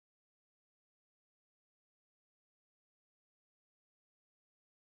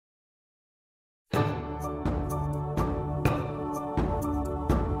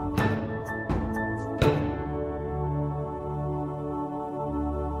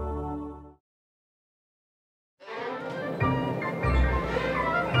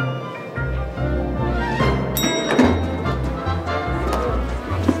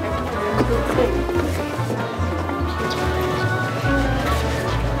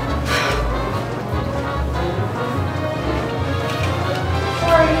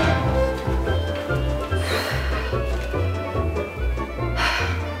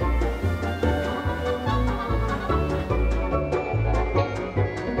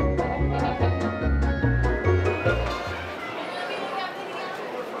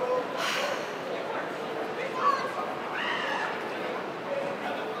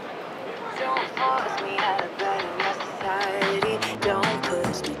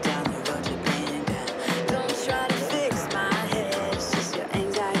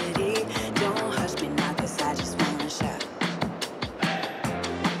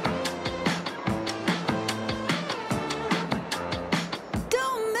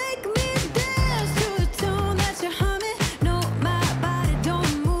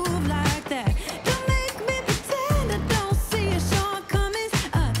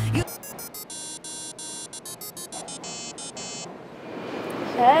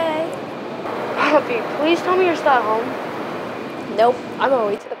Hey. Poppy, please tell me you're still at home. Nope, I'm on my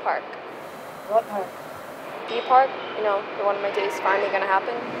way to the park. What park? The park? You know, the one of my days finally gonna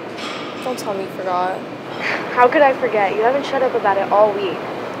happen. Don't tell me you forgot. How could I forget? You haven't shut up about it all week.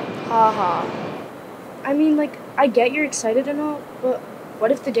 Haha. I mean, like, I get you're excited and all, but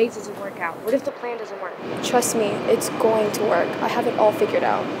what if the date doesn't work out? What if the plan doesn't work? Trust me, it's going to work. I have it all figured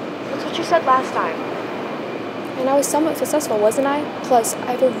out. That's what you said last time. And I was somewhat successful, wasn't I? Plus,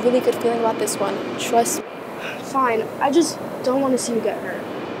 I have a really good feeling about this one. Trust me. Fine, I just don't want to see you get hurt.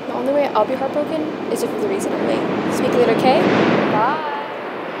 The only way I'll be heartbroken is if you're the reason I'm late. Speak later, okay? Bye.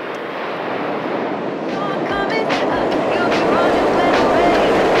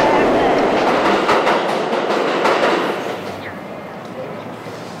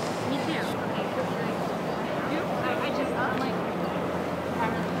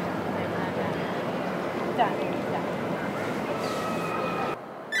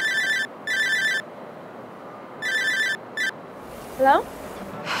 Hello?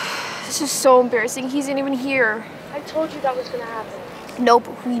 This is so embarrassing. He isn't even here. I told you that was gonna happen. Nope,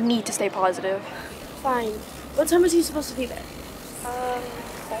 we need to stay positive. Fine. What time was he supposed to be there?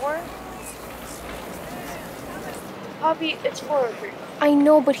 4? Poppy, it's 4:03. I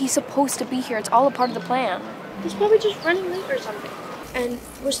know, but he's supposed to be here. It's all a part of the plan. He's probably just running late or something. And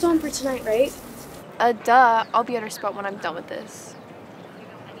we're still on for tonight, right? Duh. I'll be at her spot when I'm done with this.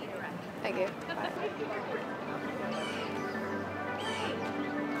 Thank you. Bye.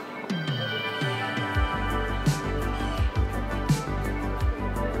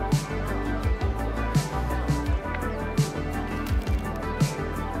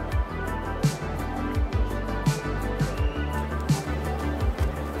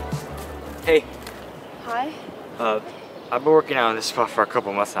 Hey. Hi. I've been working out in this spot for a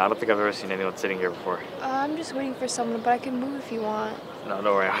couple months now. I don't think I've ever seen anyone sitting here before. I'm just waiting for someone, but I can move if you want. No,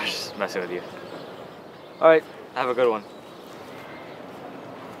 don't worry. I was just messing with you. All right. Have a good one.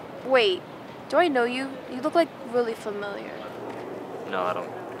 Wait, do I know you? You look like really familiar. No, I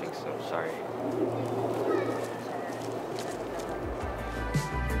don't think so. Sorry.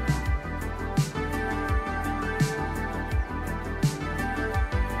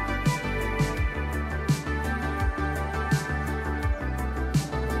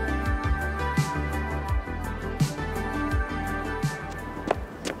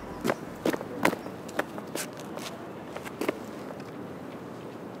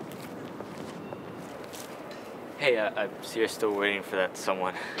 Hey, I see you're still waiting for that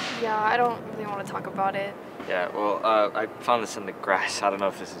someone. Yeah, I don't really want to talk about it. Yeah, well, I found this in the grass. I don't know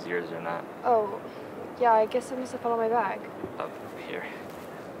if this is yours or not. Oh, yeah, I guess I must have fell on my bag. Here.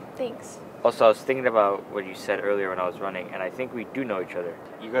 Thanks. Also, I was thinking about what you said earlier when I was running, and I think we do know each other.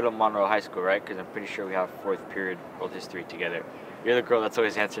 You go to Monroe High School, right? Because I'm pretty sure we have 4th period world history together. You're the girl that's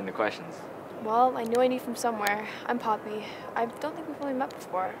always answering the questions. Well, I knew I knew from somewhere. I'm Poppy. I don't think we've really met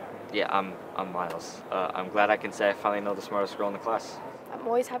before. Yeah, I'm Miles. I'm glad I can say I finally know the smartest girl in the class. I'm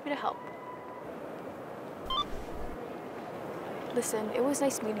always happy to help. Listen, it was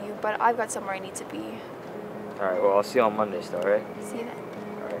nice meeting you, but I've got somewhere I need to be. Alright, well, I'll see you on Monday still, alright? See you then.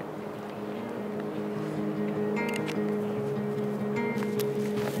 Alright.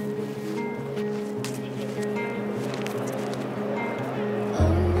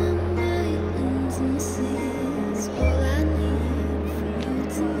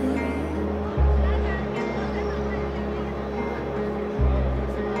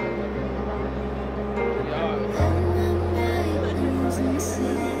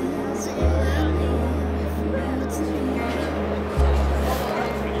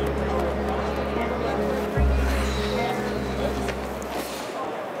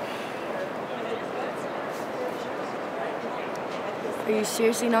 Are you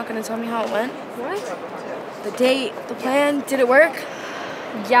seriously not going to tell me how it went? What? The date, the plan, did it work?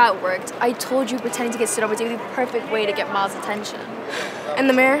 Yeah, it worked. I told you pretending to get stood over would be the perfect way to get Miles' attention. And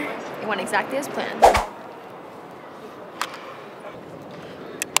the mayor? It went exactly as planned.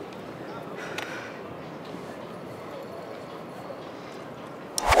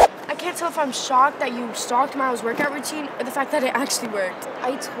 I can't tell if I'm shocked that you stalked Miles' workout routine or the fact that it actually worked.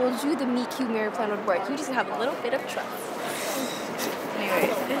 I told you the meet-cute mirror plan would work. You just have a little bit of trust.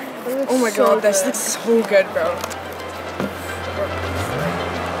 Anyway. Oh my god, this looks so good, bro.